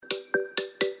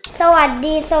สวัส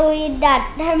ดีสวีดัต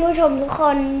ท่านผู้ชมทุกค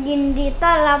นยินดีต้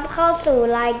อนรับเข้าสู่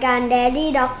รายการ Daddy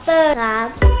Doctor ครับ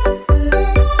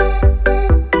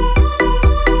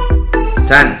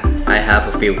Tan, I have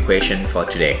a few questions for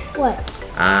today. What?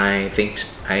 I think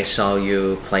I saw you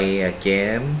play a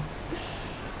game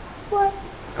What?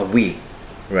 a week,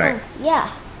 right? Yeah.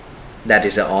 That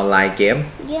is an online game.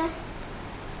 Yeah.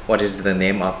 What is the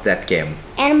name of that game?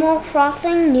 Animal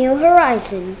Crossing New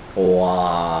Horizon.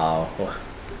 Wow,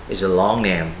 it's a long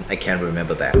name. I can't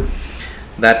remember that.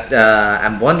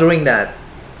 I'm wondering that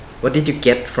what did you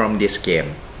get from this game?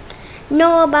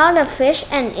 Know about the fish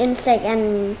and insect, and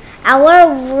our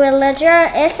villager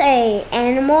is a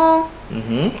animal,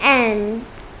 and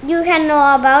you can know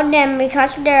about them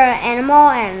because they're animal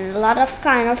and a lot of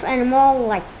kind of animal,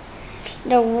 like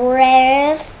the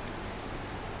rarest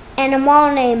animal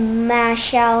named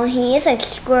Marshall. He is a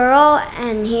squirrel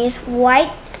and he's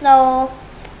white, so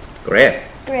Great.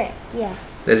 great. Yeah.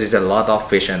 This is a lot of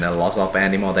fish and a lot of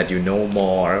animal that you know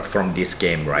more from this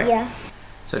game, right? Yeah.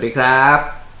 สวัสดีครับ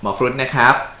หมอฟรุตนะครั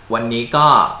บวันนี้ก็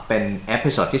เป็นเอ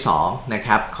พิโซดที่2นะค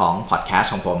รับของพอดแคส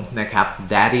ต์ของผมนะครับ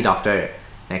Daddy Doctor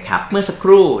นะครับเมื่อสักค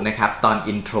รู่นะครับตอน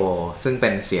อินโทรซึ่งเป็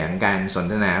นเสียงการสน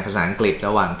ทนาภาษาอังกฤษร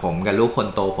ะหว่างผมกับลูกคน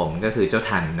โตผมก็คือเจ้า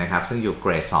ทันนะครับซึ่งอยู่เก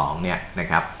รด2เนี่ยนะ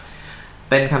ครับ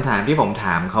เป็นคำถามที่ผมถ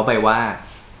ามเขาไปว่า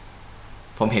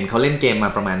ผมเห็นเขาเล่นเกมมา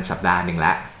ประมาณสัปดาห์หนึ่งแ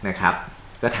ล้วนะครับ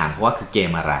ก็ถามเขาว่าคือเก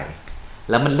มอะไร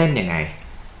แล้วมันเล่นยังไง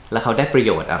แล้วเขาได้ประโ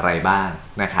ยชน์อะไรบ้าง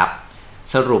นะครับ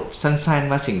สรุปสั้น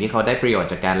ๆว่าสิ่งที่เขาได้ประโยชน์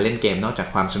จากการเล่นเกมนอกจาก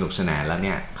ความสนุกสนานแล้วเ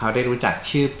นี่ยเขาได้รู้จัก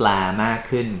ชื่อปลามาก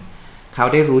ขึ้นเขา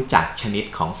ได้รู้จักชนิด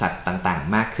ของสัตว์ต่าง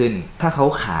ๆมากขึ้นถ้าเขา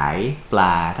ขายปล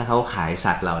าถ้าเขาขาย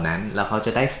สัตว์เหล่านั้นแล้วเขาจ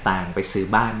ะได้สตางค์ไปซื้อ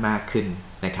บ้านมากขึ้น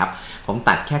นะครับผม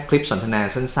ตัดแค่คลิปสนทนา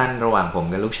สั้นๆระหว่างผม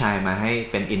กับลูกชายมาให้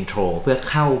เป็นอินโทรเพื่อ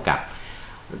เข้ากับ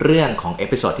เรื่องของเอ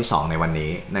พิโซดที่2ในวัน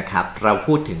นี้นะครับเรา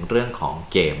พูดถึงเรื่องของ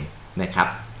เกมนะครับ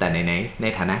แต่ใน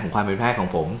ฐานะของความเป็นแพทย์ของ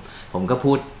ผมก็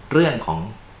พูดเรื่องของ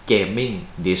gaming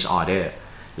disorder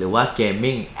หรือว่า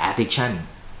gaming addiction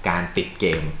การติดเก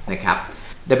มนะครับ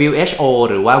WHO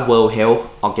หรือว่า World Health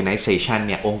Organization เ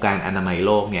นี่ยองค์การอนามัยโ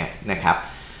ลกเนี่ยนะครับ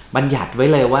บัญญัติไว้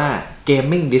เลยว่า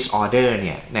gaming disorder เ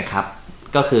นี่ยนะครับ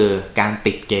ก็คือการ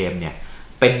ติดเกมเนี่ย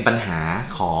เป็นปัญหา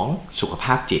ของสุขภ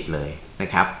าพจิตเลยน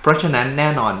ะครับเพราะฉะนั้นแน่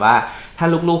นอนว่าถ้า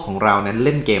ลูกๆของเรานั้นเ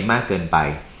ล่นเกมมากเกินไป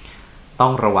ต้อ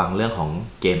งระวังเรื่องของ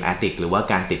เกม addict หรือว่า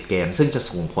การติดเกมซึ่งจะ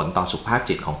ส่งผลต่อสุขภาพ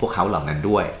จิตของพวกเขาเหล่านั้น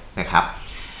ด้วยนะครับ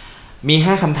มี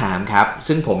5คำถามครับ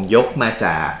ซึ่งผมยกมาจ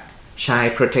าก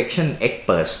Child Protection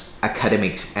Experts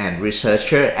Academics and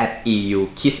Researcher at EU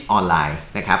Kids Online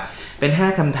นะครับเป็น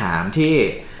5คำถามที่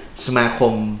สมาค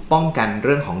มป้องกันเ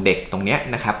รื่องของเด็กตรงนี้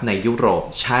นะครับในยุโรป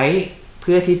ใช้เ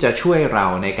พื่อที่จะช่วยเรา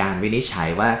ในการวินิจฉัย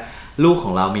ว่าลูกข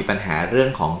องเรามีปัญหาเรื่อง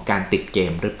ของการติดเก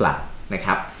มหรือเปล่านะค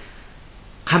รับ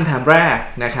คำถามแรก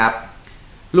นะครับ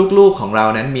ลูกๆของเรา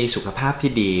นั้นมีสุขภาพ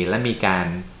ที่ดีและมีการ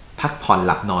พักผ่อนห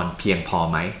ลับนอนเพียงพอ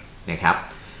ไหมนะครับ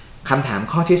คำถาม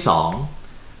ข้อที่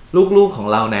2ลูกๆของ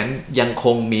เรานั้นยังค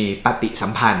งมีปฏิสั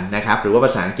มพันธ์นะครับหรือว่าภ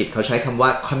าษาอังกฤษเขาใช้คำว่า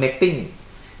connecting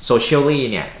socially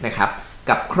เนี่ยนะครับ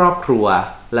กับครอบครัว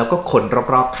แล้วก็คน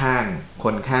รอบๆข้างค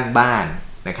นข้างบ้าน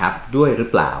นะครับด้วยหรือ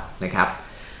เปล่านะครับ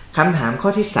คำถามข้อ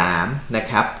ที่3นะ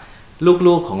ครับ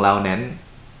ลูกๆของเรานั้น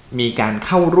มีการเ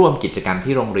ข้าร่วมกิจกรรม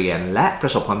ที่โรงเรียนและปร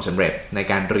ะสบความสำเร็จใน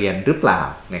การเรียนหรือเปล่า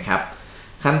นะครับ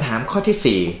คำถามข้อ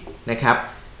ที่4นะครับ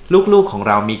ลูกๆของ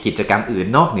เรามีกิจกรรมอื่น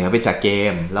นอกเหนือไปจากเก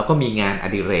มแล้วก็มีงานอ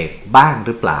ดิเรกบ้างห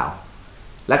รือเปล่า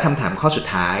และคำถามข้อสุด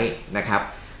ท้ายนะครับ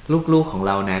ลูกๆของเ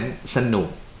รานั้นสนุก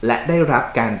และได้รับ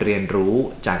การเรียนรู้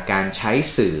จากการใช้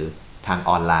สื่อทาง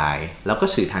ออนไลน์แล้วก็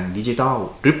สื่อทางดิจิทัล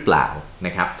หรือเปล่าน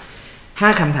ะครับ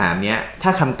5คำถามนี้ถ้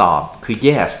าคำตอบคือ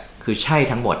yes คือใช่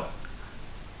ทั้งหมด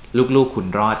ลูกๆคุณ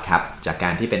รอดครับจากกา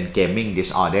รที่เป็น gaming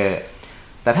disorder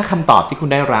แต่ถ้าคำตอบที่คุณ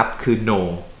ได้รับคือ no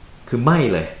คือไม่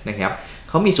เลยนะครับ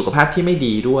เขามีสุขภาพที่ไม่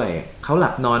ดีด้วยเขาหลั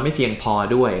บนอนไม่เพียงพอ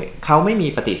ด้วยเขาไม่มี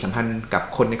ปฏิสัมพันธ์กับ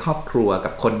คนในครอบครัวกั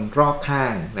บคนรอบข้า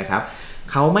งนะครับ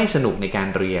เขาไม่สนุกในการ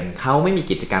เรียนเขาไม่มี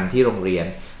กิจกรรมที่โรงเรียน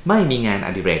ไม่มีงานอ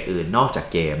ดิเรกอื่นนอกจาก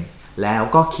เกมแล้ว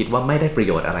ก็คิดว่าไม่ได้ประโ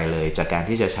ยชน์อะไรเลยจากการ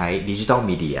ที่จะใช้ดิจิทัล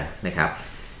มีเดียนะครับ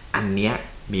อันเนี้ย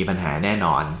มีปัญหาแน่น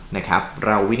อนนะครับเ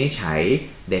ราวินิจฉัย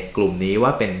เด็กกลุ่มนี้ว่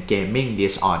าเป็น gaming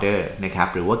disorder นะครับ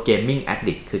หรือว่า gaming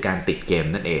addict คือการติดเกม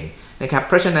นั่นเองนะครับเ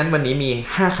พราะฉะนั้นวันนี้มี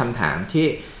5คำถามที่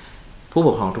ผู้ป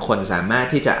กครองทุกคนสามารถ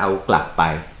ที่จะเอากลับไป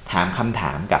ถามคำถ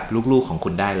ามกับลูกๆของคุ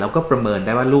ณได้แล้วก็ประเมินไ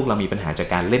ด้ว่าลูกเรามีปัญหาจาก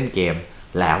การเล่นเกม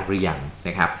แล้วหรือยังน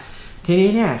ะครับทีนี้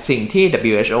เนี่ยสิ่งที่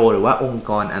WHO หรือว่าองค์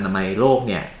กรอนามัยโลก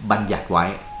เนี่ยบัญญัติไว้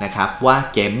นะครับว่า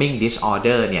gaming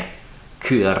disorder เนี่ย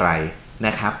คืออะไรน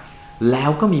ะครับแล้ว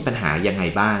ก็มีปัญหายังไง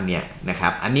บ้างเนี่ยนะครั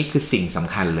บอันนี้คือสิ่งส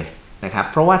ำคัญเลย นะครับ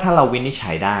เพราะว่าถ้าเราวินิจ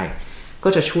ฉัยได้ก็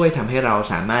จะช่วยทำให้เรา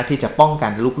สามารถที่จะป้องกั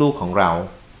นลูกๆของเรา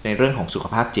ในเรื่องของสุข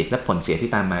ภาพจิตและผลเสีย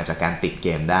ที่ตามมาจากการติดเก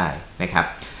มได้นะครับ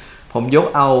ผมยก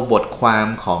เอาบทความ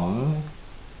ของ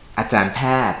อาจารย์แพ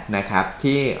ทย์นะครับ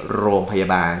ที่โรงพยา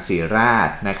บาลศิริราช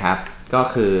นะครับก็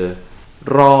คือ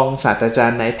รองศาสตราจา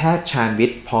รย์นายแพทย์ชาญวิ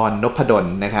ทย์พรนพดล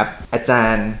นะครับอาจา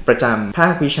รย์ประจำภา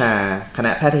ควิชาคณ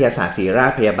ะแพทยศาสตร์ศิริรา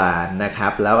ชพยาบาลนะครั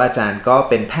บแล้วอาจารย์ก็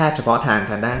เป็นแพทย์เฉพาะทา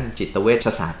งด้านจิตเวช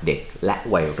ศาสตร์เด็กและ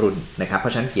วัยรุ่นนะครับเพรา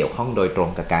ะฉะนั้นเกี่ยวข้องโดยตรง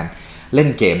กับการเล่น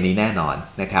เกมนี้แน่นอน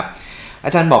นะครับอ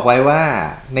าจารย์บอกไว้ว่า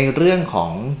ในเรื่องขอ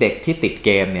งเด็กที่ติดเก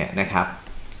มเนี่ยนะครับ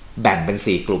แบ่งเป็น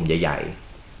4กลุ่มใหญ่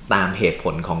ๆตามเหตุผ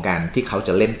ลของการที่เขาจ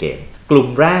ะเล่นเกมกลุ่ม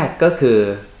แรกก็คือ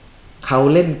เขา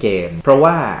เล่นเกมเพราะ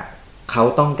ว่าเขา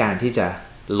ต้องการที่จะ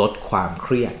ลดความเค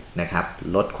รียดนะครับ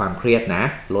ลดความเครียดนะ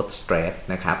ลดสเตรส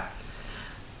นะครับ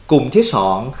กลุ่มที่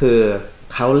2คือ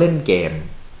เขาเล่นเกม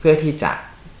เพื่อที่จะ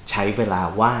ใช้เวลา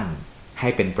ว่างให้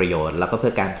เป็นประโยชน์แล้วก็เพื่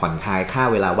อการผ่อนคลายค่า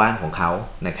เวลาว่างของเขา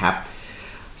นะครับ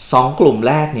2กลุ่ม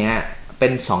แรกเนี้ยเป็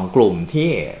น2กลุ่มที่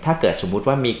ถ้าเกิดสมมุติ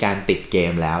ว่ามีการติดเก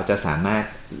มแล้วจะสามารถ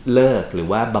เลิกหรือ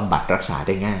ว่าบำบัดรักษาไ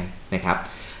ด้ง่ายนะครับ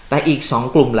แต่อีก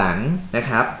2กลุ่มหลังนะ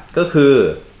ครับก็คือ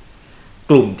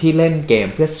กลุ่มที่เล่นเกม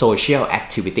เพื่อ social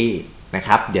activity นะค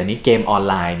รับเดี๋ยวนี้เกมออน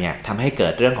ไลน์เนี่ยทำให้เกิ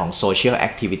ดเรื่องของ social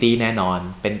activity แน่นอน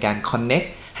เป็นการ connect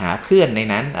หาเพื่อนใน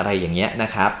นั้นอะไรอย่างเงี้ยน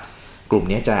ะครับกลุ่ม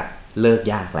นี้จะเลิก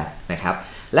ยากแหละนะครับ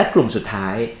และกลุ่มสุดท้า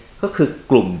ยก็คือ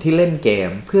กลุ่มที่เล่นเกม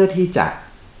เพื่อที่จะ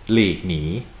หลีกหนี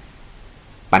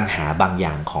ปัญหาบางอ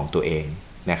ย่างของตัวเอง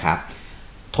นะครับ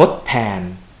ทดแทน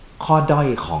ข้อด้อย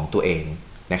ของตัวเอง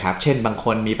นะครับเช่นบางค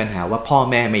นมีปัญหาว่าพ่อ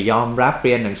แม่ไม่ยอมรับเ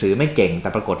รียนหนังสือไม่เก่งแต่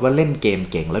ปรากฏว่าเล่นเกม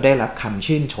เก่งแล้วได้รับคำ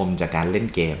ชื่นชมจากการเล่น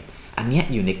เกมอันนี้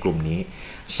อยู่ในกลุ่มนี้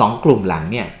2กลุ่มหลัง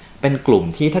เนี่ยเป็นกลุ่ม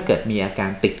ที่ถ้าเกิดมีอาการ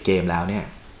ติดเกมแล้วเนี่ย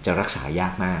จะรักษายา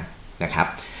กมากนะครับ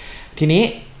ทีนี้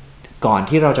ก่อน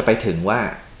ที่เราจะไปถึงว่า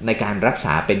ในการรักษ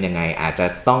าเป็นยังไงอาจจะ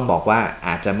ต้องบอกว่าอ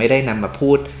าจจะไม่ได้นำมา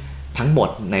พูดทั้งหมด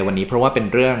ในวันนี้เพราะว่าเป็น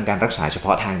เรื่องการรักษาเฉพ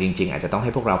าะทางจริงๆอาจจะต้องใ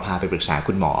ห้พวกเราพาไปปรึกษา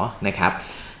คุณหมอนะครับ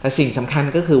แต่สิ่งสำคัญ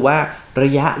ก็คือว่าร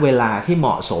ะยะเวลาที่เหม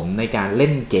าะสมในการเล่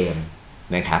นเกม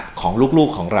นะครับของลูก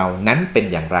ๆของเรานั้นเป็น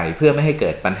อย่างไรเพื่อไม่ให้เกิ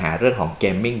ดปัญหาเรื่องของ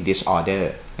gaming disorder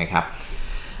นะครับ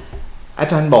อา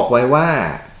จารย์บอกไว้ว่า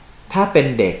ถ้าเป็น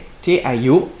เด็กที่อา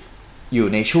ยุอยู่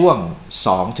ในช่วง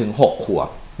 2-6 ขวบ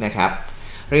นะครับ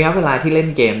ระยะเวลาที่เล่น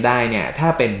เกมได้เนี่ยถ้า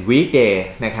เป็น weekday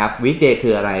นะครับ weekday คื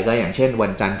ออะไรก็อย่างเช่นวั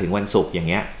นจันทร์ถึงวันศุกร์อย่าง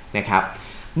เงี้ยนะครับ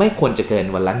ไม่ควรจะเกิน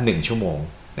วันละ1ชั่วโมง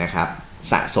นะครับ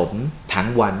สะสมทั้ง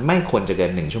วันไม่ควรจะเกิ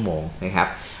น1ชั่วโมงนะครับ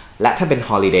และถ้าเป็น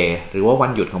holiday หรือว่าวั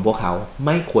นหยุดของพวกเขาไ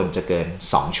ม่ควรจะเกิน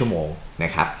2ชั่วโมงน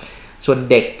ะครับส่วน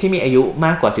เด็กที่มีอายุม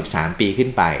ากกว่า13ปีขึ้น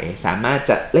ไปสามารถ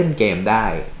จะเล่นเกมได้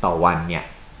ต่อวันเนี่ย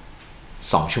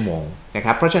2ชั่วโมงนะค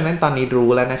รับเพราะฉะนั้นตอนนี้รู้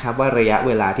แล้วนะครับว่าระยะเ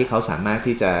วลาที่เขาสามารถ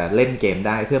ที่จะเล่นเกมไ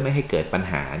ด้เพื่อไม่ให้เกิดปัญ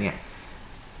หาเนี่ย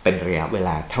เป็นระยะเวล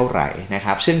าเท่าไหร่นะค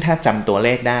รับซึ่งถ้าจำตัวเล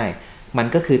ขได้มัน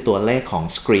ก็คือตัวเลขของ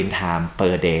screen time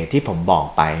per day ที่ผมบอก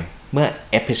ไปเมื่อ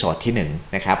เอพิโซดที่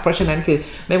1นะครับเพราะฉะนั้นคือ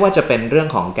ไม่ว่าจะเป็นเรื่อง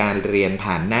ของการเรียน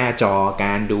ผ่านหน้าจอก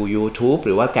ารดู YouTube ห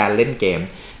รือว่าการเล่นเกม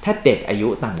ถ้าเด็กอายุ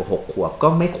ต่ำกว่า6ขวบก็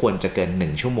ไม่ควรจะเกิน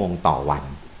1ชั่วโมงต่อวัน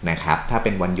นะครับถ้าเ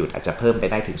ป็นวันหยุดอาจจะเพิ่มไป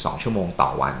ได้ถึง2ชั่วโมงต่อ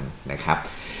วันนะครับ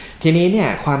ทีนี้เนี่ย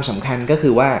ความสำคัญก็คื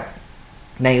อว่า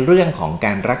ในเรื่องของก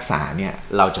ารรักษาเนี่ย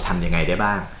เราจะทำยังไงได้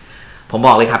บ้างผมบ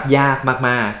อกเลยครับยาก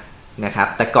มากๆนะครับ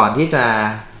แต่ก่อนที่จะ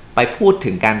ไปพูดถึ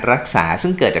งการรักษาซึ่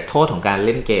งเกิดจากโทษของการเ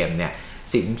ล่นเกมเนี่ย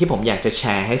สิ่งที่ผมอยากจะแช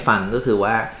ร์ให้ฟังก็คือ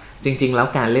ว่าจริงๆแล้ว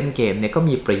การเล่นเกมเนี่ยก็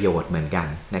มีประโยชน์เหมือนกัน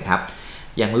นะครับ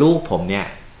อย่างลูกผมเนี่ย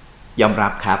ยอมรั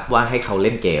บครับว่าให้เขาเ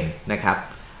ล่นเกมนะครับ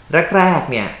แรก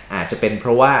ๆเนี่ยอาจจะเป็นเพร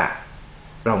าะว่า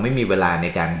เราไม่มีเวลาใน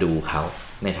การดูเขา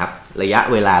นะครับระยะ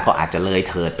เวลาก็อาจจะเลย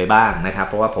เถิดไปบ้างนะครับ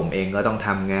เพราะว่าผมเองก็ต้องท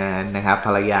ำงานนะครับภ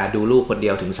รรยาดูลูกคนเดี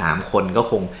ยวถึง3คนก็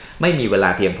คงไม่มีเวลา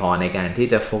เพียงพอในการที่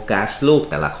จะโฟกัสลูก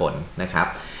แต่ละคนนะครับ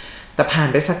แต่ผ่าน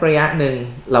ไปสักระยะหนึ่ง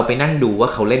เราไปนั่งดูว่า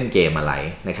เขาเล่นเกมอะไร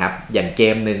นะครับอย่างเก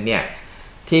มหนึ่งเนี่ย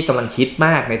ที่กำลังฮิตม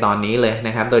ากในตอนนี้เลยน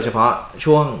ะครับโดยเฉพาะ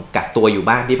ช่วงกักตัวอยู่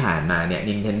บ้านที่ผ่านมาเนี่ย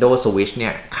Nintendo Switch เนี่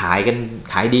ยขาย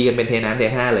ดีกันเป็นเทน้ำเท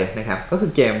ท่าเลยนะครับก็คื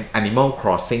อเกม Animal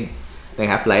Crossing นะ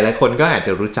ครับหลายๆคนก็อาจจ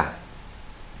ะรู้จัก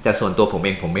แต่ส่วนตัวผมเอ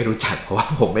งผมไม่รู้จักเพราะว่า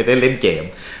ผมไม่ได้เล่นเกม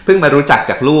เพิ่งมารู้จัก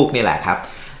จากลูกนี่แหละครับ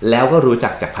แล้วก็รู้จั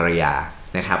กจากภรรยา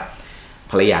นะครับ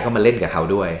ภรรยาก็มาเล่นกับเขา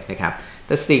ด้วยนะครับแ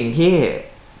ต่สิ่งที่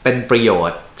เป็นประโย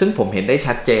ชน์ซึ่งผมเห็นได้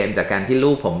ชัดเจนจากการที่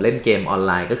ลูกผมเล่นเกมออนไ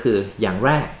ลน์ก็คืออย่างแร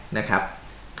กนะครับ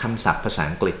คำศัพท์ภาษา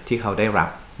อังกฤษที่เขาได้รับ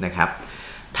นะครับ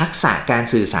ทักษะการ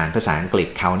สื่อสารภาษาอังกฤษ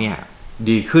เขาเนี่ย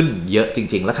ดีขึ้นเยอะจ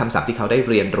ริงๆและคำศัพท์ที่เขาได้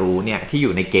เรียนรู้เนี่ยที่อ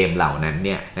ยู่ในเกมเหล่านั้นเ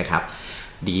นี่ยนะครับ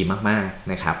ดีมาก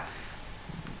ๆนะครับ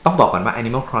ต้องบอกก่อนว่า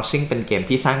Animal Crossing เป็นเกม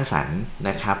ที่สร้างสรรค์น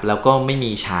ะครับแล้วก็ไม่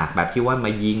มีฉากแบบที่ว่าม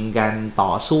ายิงกันต่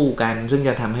อสู้กันซึ่งจ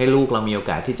ะทำให้ลูกเรามีโอ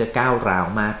กาสที่จะก้าวร้าว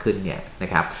มากขึ้นเนี่ยนะ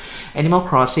ครับ Animal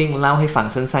Crossing เล่าให้ฟัง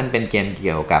สั้นๆเป็นเกมเ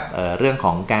กี่ยวกับเรื่องข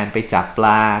องการไปจับปล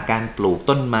าการปลูก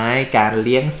ต้นไม้การเ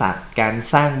ลี้ยงสัตว์การ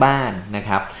สร้างบ้านนะค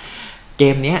รับเก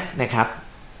มนี้นะครับ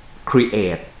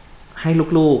create ให้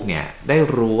ลูกๆเนี่ยได้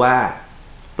รู้ว่า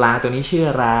ปลาตัวนี้ชื่อ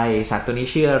อะไรสัตว์ตัวนี้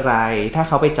ชื่ออะไรถ้าเ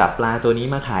ขาไปจับปลาตัวนี้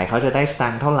มาขายเขาจะได้สตา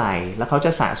งค์เท่าไหร่แล้วเขาจ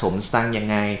ะสะสมสตางค์ยัง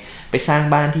ไงไปสร้าง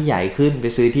บ้านที่ใหญ่ขึ้นไป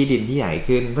ซื้อที่ดินที่ใหญ่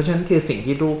ขึ้นเพราะฉะนั้นคือสิ่ง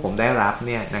ที่ลูกผมได้รับเ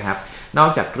นี่ยนะครับนอก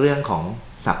จากเรื่องของ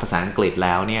ศัพท์ภาษาอังกฤษแ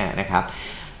ล้วเนี่ยนะครับ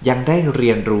ยังได้เ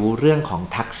รียนรู้เรื่องของ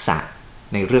ทักษะ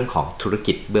ในเรื่องของธุร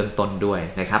กิจเบื้องต้นด้วย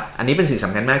นะครับอันนี้เป็นสิ่งส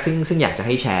ำคัญมากซึ่งอยากจะใ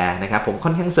ห้แชร์นะครับผมค่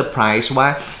อนข้างเซอร์ไพรส์ว่า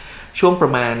ช่วงปร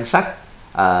ะมาณสัก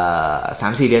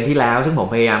3-4 เดือนที่แล้วซึ่งผม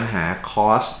พยายามหาคอ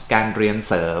ร์สการเรียน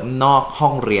เสริมนอกห้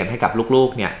องเรียนให้กับลูก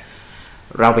ๆเนี่ย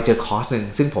เราไปเจอคอร์สหนึ่ง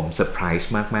ซึ่งผมเซอร์ไพรส์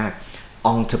มาก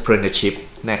ๆ entrepreneurship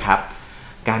นะครับ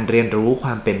การเรียนรู้คว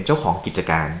ามเป็นเจ้าของกิจ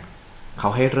การเขา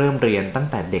ให้เริ่มเรียนตั้ง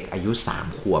แต่เด็กอายุ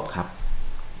3 ขวบครับ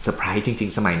เซอร์ไพรส์จริง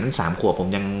ๆสมัยนั้น3 ขวบผม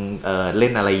ยังเล่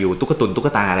นอะไรอยู่ตุ๊ก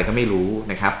ตาอะไรก็ไม่รู้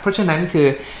นะครับเพราะฉะนั้นคือ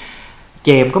เ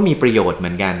กมก็มีประโยชน์เหมื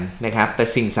อนกันนะครับแต่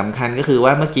สิ่งสำคัญก็คือว่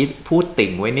าเมื่อกี้พูดติ่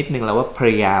งไว้นิดนึงแล้วว่าภรร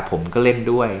ยาผมก็เล่น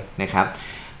ด้วยนะครับ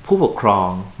ผู้ปกครอง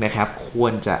นะครับคว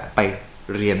รจะไป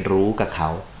เรียนรู้กับเขา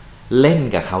เล่น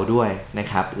กับเขาด้วยนะ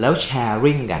ครับแล้วแชร์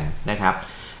ริ่งกันนะครับ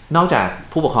นอกจาก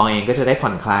ผู้ปกครองเองก็จะได้ผ่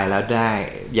อนคลายแล้ว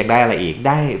ยังได้อะไรอีกไ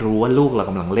ด้รู้ว่าลูกเรา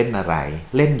กำลังเล่นอะไร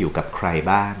เล่นอยู่กับใคร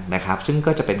บ้างนะครับซึ่ง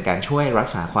ก็จะเป็นการช่วยรัก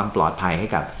ษาความปลอดภัยให้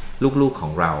กับลูกๆขอ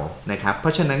งเรานะครับเพร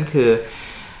าะฉะนั้นคือ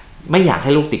ไม่อยากใ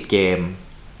ห้ลูกติดเกม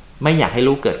ไม่อยากให้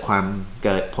ลูกเกิ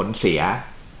ดผลเสีย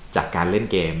จากการเล่น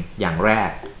เกมอย่างแร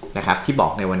กนะครับที่บอ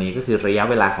กในวันนี้ก็คือระยะ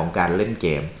เวลาของการเล่นเก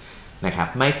มนะครับ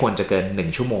ไม่ควรจะเกิน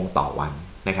1 ชั่วโมงต่อวัน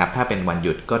นะครับถ้าเป็นวันห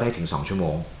ยุดก็ได้ถึง2 ชั่วโม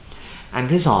งอัน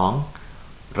ที่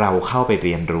2เราเข้าไปเ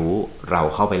รียนรู้เรา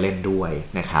เข้าไปเล่นด้วย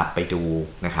นะครับไปดู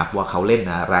นะครับว่าเขาเล่น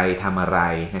อะไรทำอะไร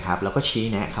นะครับแล้วก็ชี้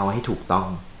แนะเขาให้ถูกต้อง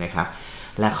นะครับ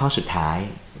และข้อสุดท้าย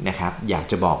นะครับอยาก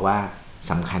จะบอกว่า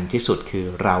สำคัญที่สุดคือ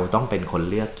เราต้องเป็นคน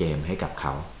เลือกเกมให้กับเข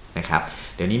านะครับ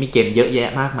เดี๋ยวนี้มีเกมเยอะแยะ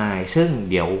มากมายซึ่ง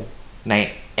เดี๋ยวใน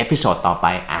เอพิโซดต่อไป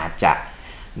อาจจะ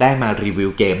ได้มารีวิว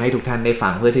เกมให้ทุกท่านได้ฟั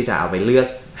งเพื่อที่จะเอาไปเลือก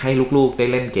ให้ลูกๆได้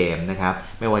เล่นเกมนะครับ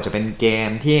ไม่ว่าจะเป็นเกม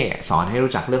ที่สอนให้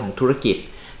รู้จักเรื่องของธุรกิจ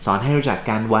สอนให้รู้จัก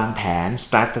การวางแผน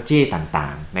strategy ต่า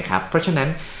งๆนะครับเพราะฉะนั้น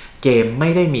เกมไม่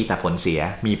ได้มีแต่ผลเสีย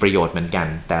มีประโยชน์เหมือนกัน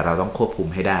แต่เราต้องควบคุม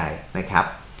ให้ได้นะครับ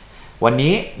วัน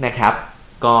นี้นะครับ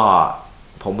ก็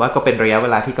ผมว่าก็เป็นระยะเว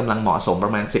ลาที่กำลังเหมาะสมปร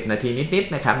ะมาณ10 นาทีนิด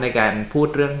ๆนะครับในการพูด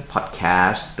เรื่องพอดแคส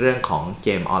ต์เรื่องของเก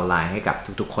มออนไลน์ให้กับ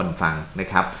ทุกๆคนฟังนะ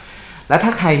ครับและถ้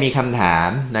าใครมีคำถาม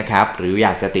นะครับหรืออย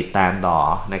ากจะติดตามต่อ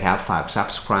นะครับฝาก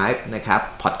subscribe นะครับ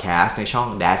พอดแคสต์ในช่อง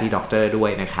Daddy Doctor ด้วย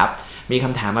นะครับมีค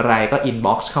ำถามอะไรก็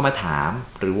inbox เข้ามาถาม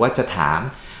หรือว่าจะถาม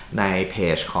ในเพ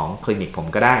จของคลินิกผม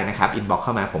ก็ได้นะครับ inbox เ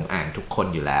ข้ามาผมอ่านทุกคน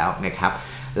อยู่แล้วนะครับ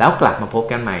แล้วกลับมาพบ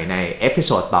กันใหม่ในเอพิโ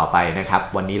ซดต่อไปนะครับ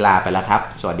วันนี้ลาไปแล้วครับ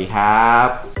สวัสดีครับ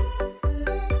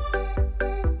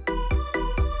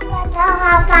เร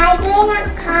าไปด้วยนะ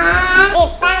คะติ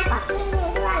ดตามปักซี่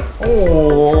ด้วยโอ้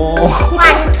วั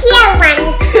น